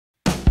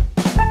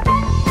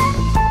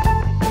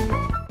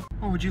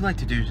What would you like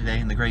to do today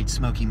in the Great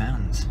Smoky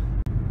Mountains?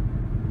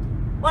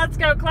 Let's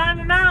go climb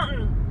a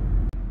mountain!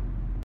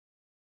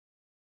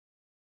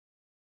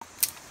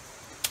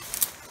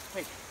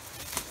 Hey.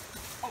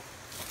 Oh.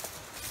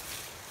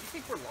 You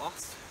think we're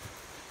lost?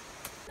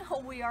 No,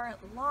 we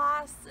aren't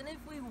lost, and if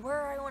we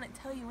were, I wouldn't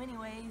tell you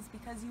anyways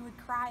because you would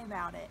cry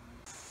about it.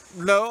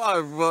 No, I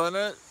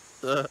wouldn't.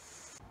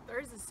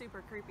 There's a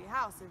super creepy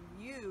house if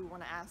you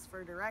want to ask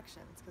for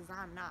directions, because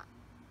I'm not.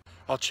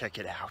 I'll check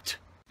it out.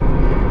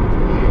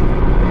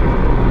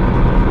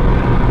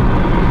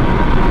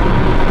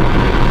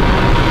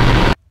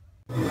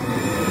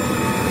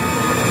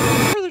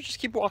 I'd rather just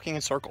keep walking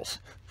in circles.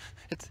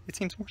 It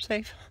seems more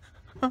safe.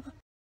 I'm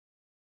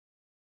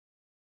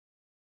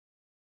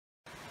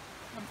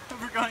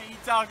never gonna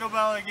eat Taco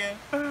Bell again.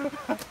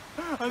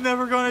 I'm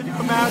never gonna do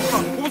a math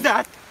problem. What was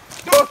that?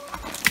 Oh!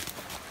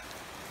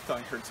 Thought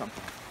I heard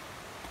something.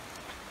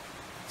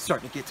 It's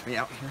starting to get to me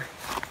out here.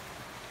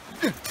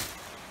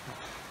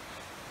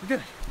 We're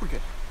good. We're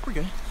good. We're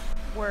good.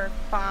 We're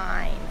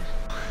fine.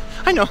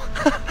 I know.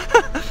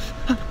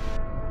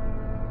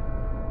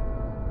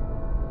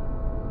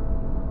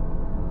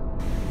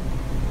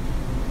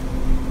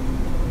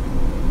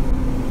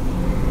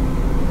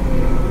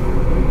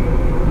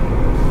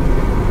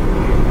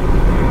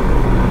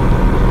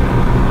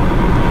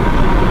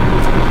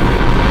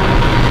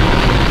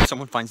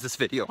 Someone finds this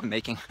video I'm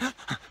making.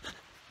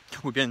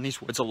 We've been in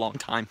these woods a long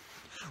time.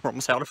 We're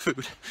almost out of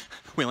food.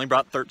 We only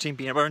brought 13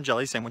 peanut butter and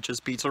jelly sandwiches,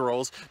 pizza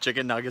rolls,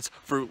 chicken nuggets,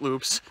 Fruit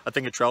Loops, I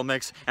think a trail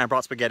mix, and I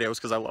brought SpaghettiOs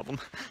because I love them.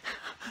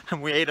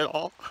 And we ate it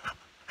all.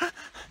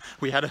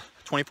 We had a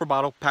 24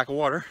 bottle pack of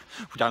water.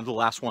 We're down to the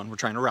last one. We're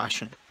trying to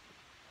ration it.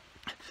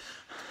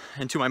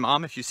 And to my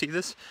mom, if you see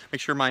this, make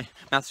sure my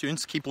math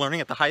students keep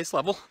learning at the highest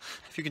level,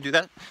 if you can do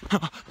that.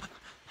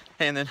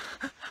 And then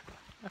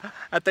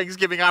at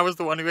Thanksgiving, I was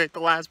the one who ate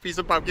the last piece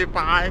of pumpkin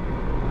pie.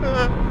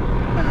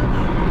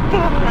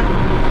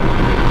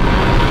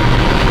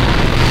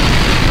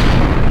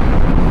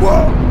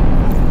 Whoa!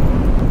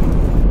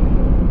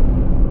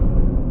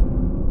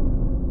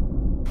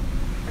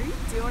 Are you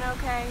doing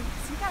okay?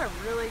 'Cause you got a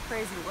really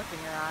crazy look in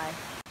your eye.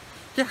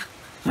 Yeah,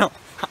 no,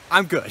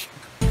 I'm good.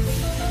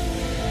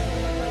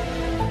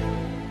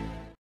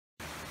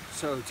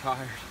 So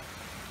tired.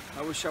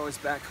 I wish I was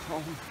back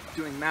home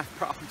doing math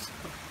problems.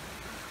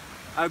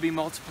 I would be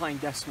multiplying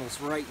decimals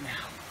right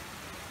now.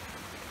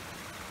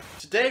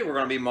 Today we're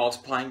going to be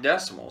multiplying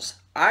decimals.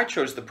 I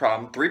chose the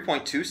problem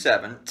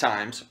 3.27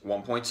 times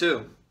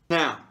 1.2.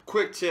 Now,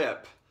 quick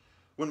tip.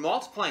 When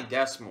multiplying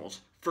decimals,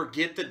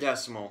 forget the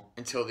decimal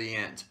until the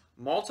end.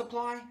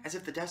 Multiply as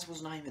if the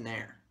decimal's not even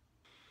there.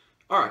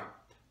 Alright,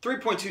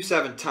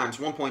 3.27 times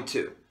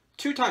 1.2.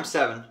 2 times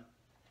 7,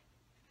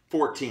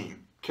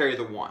 14. Carry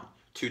the 1.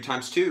 2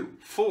 times 2,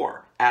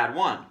 4. Add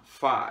 1,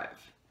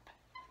 5.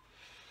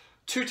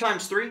 2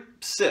 times 3,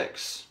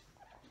 6.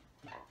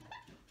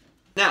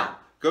 Now,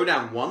 go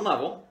down one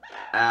level,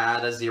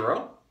 add a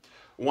 0.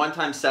 1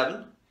 times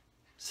 7,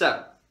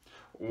 7.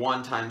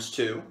 1 times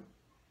 2,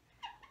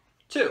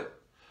 2.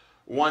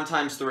 1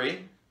 times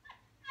 3,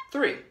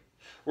 3.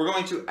 We're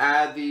going to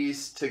add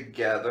these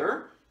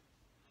together.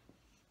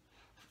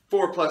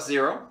 4 plus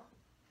 0,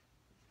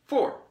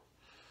 4.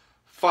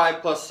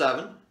 5 plus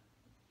 7,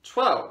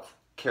 12.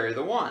 Carry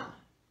the 1.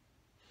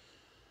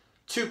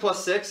 2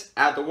 plus 6,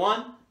 add the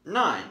 1,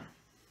 9.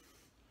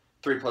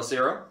 3 plus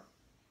 0,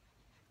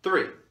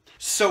 3.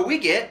 So we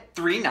get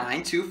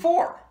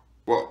 3924.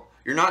 Whoa,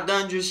 you're not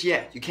done just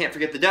yet. You can't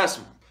forget the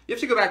decimal. You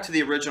have to go back to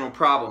the original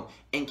problem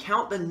and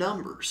count the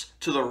numbers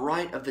to the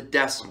right of the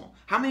decimal.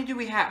 How many do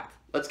we have?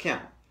 Let's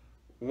count.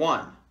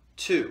 1,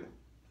 2,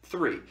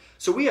 3.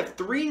 So we have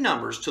 3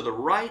 numbers to the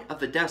right of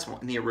the decimal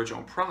in the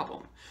original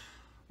problem.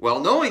 Well,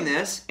 knowing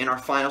this, in our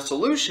final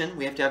solution,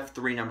 we have to have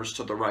 3 numbers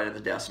to the right of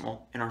the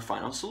decimal in our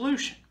final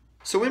solution.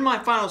 So in my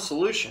final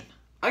solution,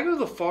 I go to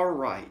the far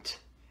right,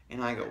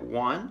 and I go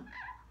 1,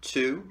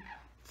 2,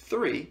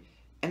 3,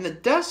 and the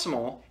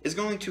decimal is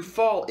going to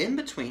fall in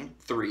between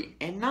 3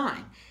 and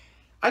 9.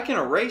 I can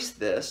erase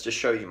this to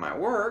show you my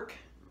work.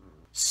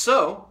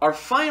 So our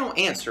final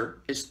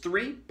answer is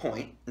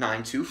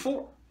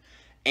 3.924.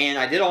 And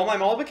I did all my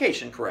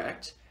multiplication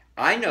correct.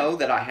 I know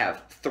that I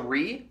have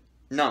 3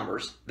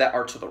 numbers that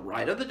are to the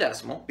right of the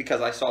decimal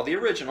because I saw the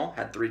original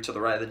had 3 to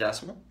the right of the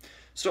decimal.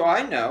 So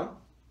I know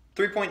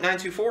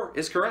 3.924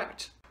 is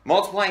correct.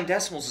 Multiplying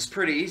decimals is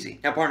pretty easy.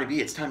 Now Barney B,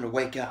 it's time to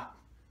wake up.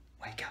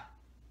 Wake up.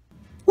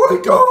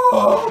 Wake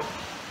up!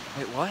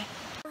 Wait, what?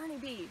 Barney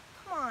B,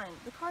 come on.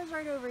 The car's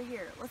right over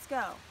here. Let's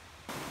go.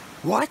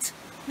 What?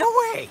 No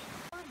way!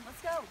 Come on,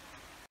 let's go.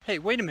 Hey,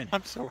 wait a minute.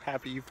 I'm so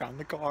happy you found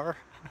the car.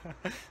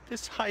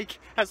 This hike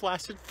has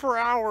lasted for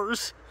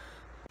hours.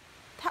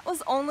 That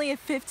was only a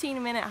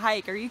 15-minute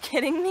hike. Are you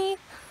kidding me?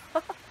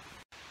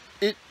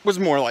 It was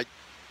more like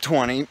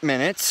 20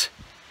 minutes.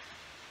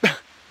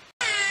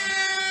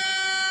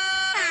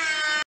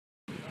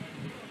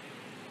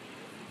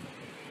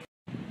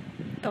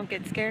 Don't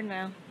get scared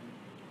now.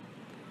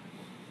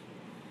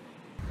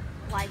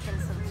 Like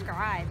and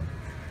subscribe.